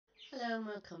Hello and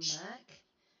welcome back.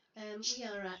 We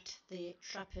are at the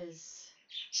Trapper's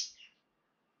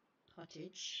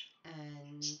cottage,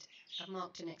 and I've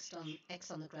marked an X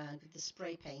on the ground with the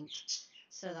spray paint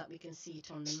so that we can see it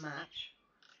on the map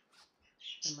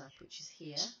which is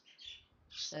here.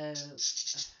 So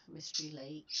Mystery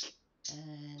Lake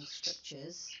and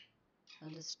structures,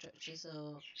 under structures,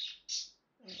 oh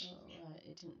right,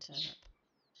 it didn't turn up.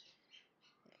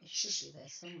 It should be there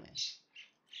somewhere.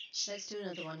 Let's do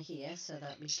another one here so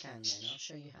that we can then. I'll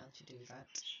show you how to do that.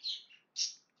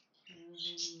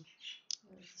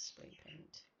 Where's the spray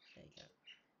paint? There you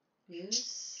go.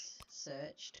 Use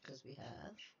searched because we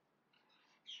have.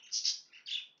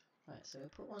 Right, so we'll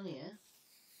put one here.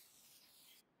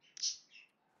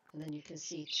 And then you can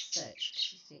see it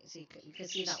searched. You can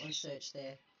see that one searched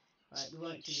there. Right, we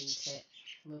won't delete it.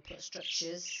 And we'll put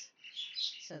structures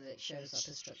so that it shows up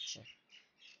as structure.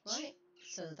 Right,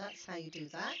 so that's how you do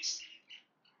that.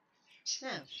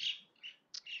 Now,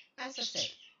 as I said,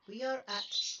 we are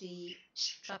at the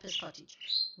Trapper's Cottage.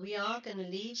 We are going to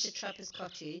leave the Trapper's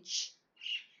Cottage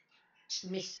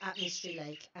at Mystery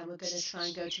Lake, and we're going to try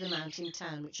and go to the mountain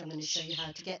town, which I'm going to show you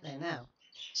how to get there now.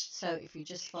 So if you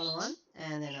just follow on,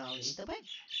 and then I'll lead the way.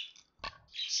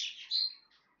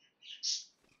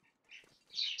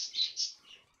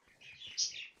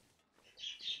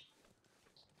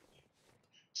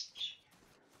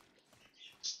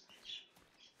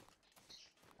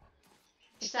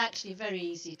 It's actually very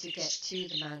easy to get to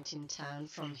the mountain town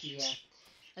from here,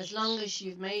 as long as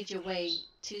you've made your way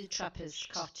to Trapper's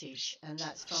Cottage, and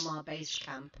that's from our base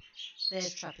camp.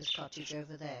 There's Trapper's Cottage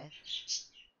over there,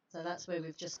 so that's where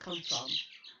we've just come from,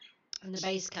 and the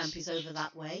base camp is over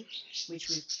that way,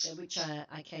 which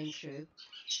I came through,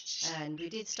 and we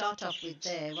did start off with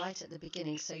there right at the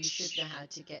beginning, so you should know how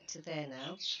to get to there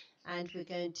now. And we're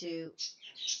going to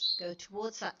go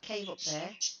towards that cave up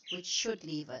there, which should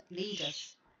lead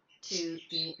us to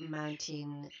the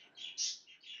mountain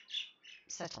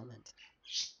settlement.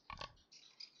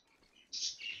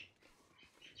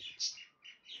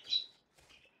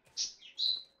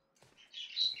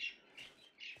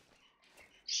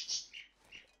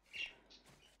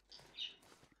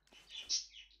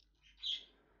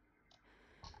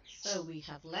 So we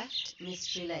have left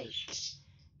Mystery Lake.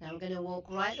 Now we're going to walk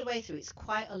right the way through. It's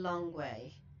quite a long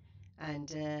way,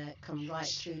 and come right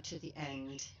through to the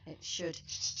end. It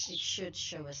should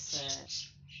show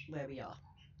us where we are.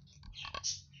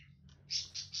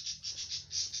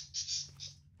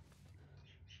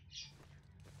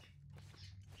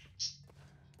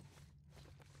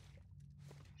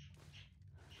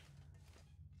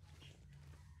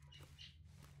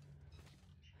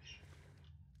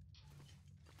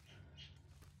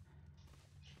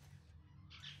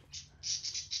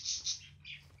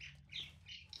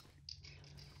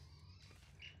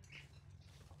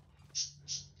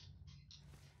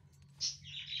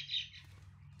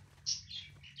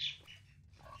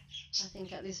 I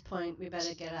think at this point we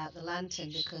better get out the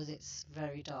lantern because it's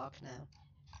very dark now.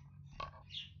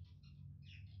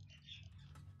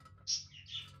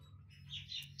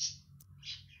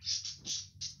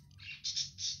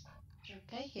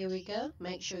 Okay, here we go.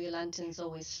 Make sure your lantern's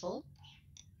always full.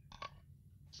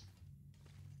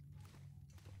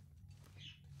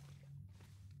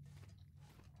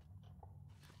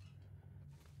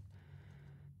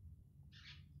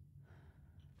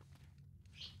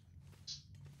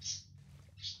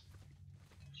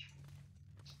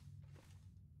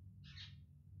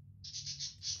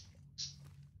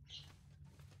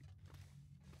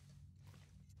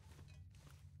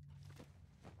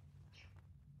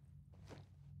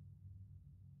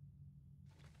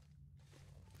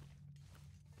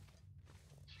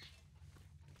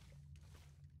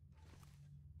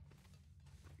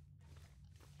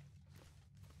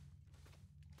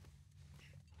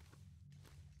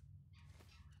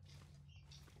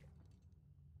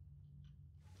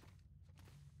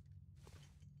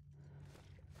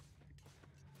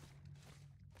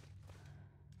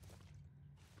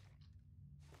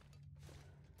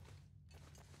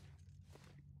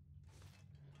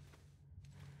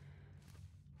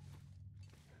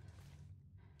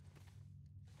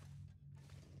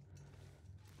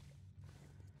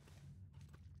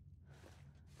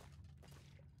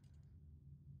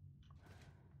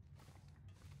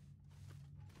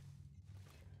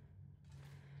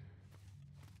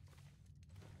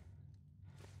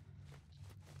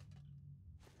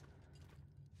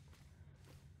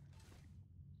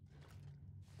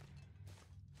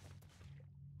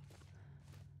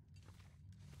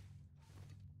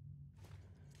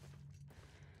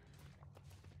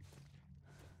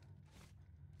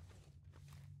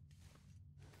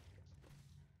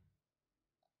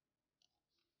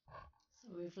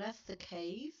 We've left the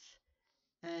cave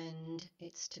and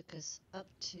it's took us up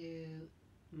to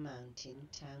Mountain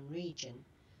Town region.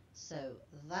 So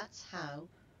that's how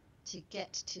to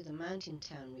get to the Mountain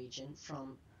Town region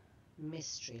from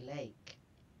Mystery Lake.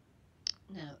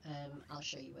 Now I'll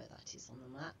show you where that is on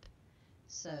the map.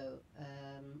 So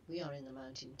we are in the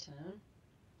Mountain Town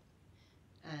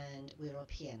and we're up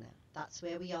here now. That's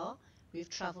where we are. We've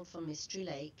travelled from Mystery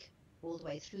Lake all the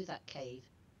way through that cave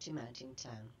to Mountain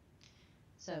Town.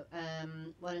 So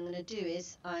what I'm going to do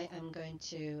is I am going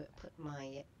to put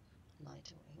my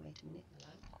light away. Wait a minute,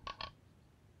 hello.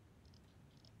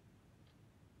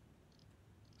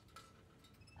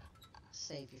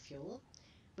 Save your fuel.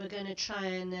 We're going to try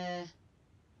and there's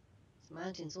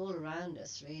mountains all around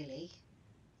us really.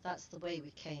 That's the way we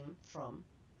came from,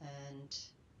 and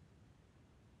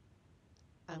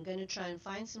I'm going to try and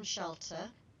find some shelter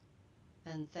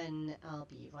and then I'll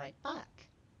be right back.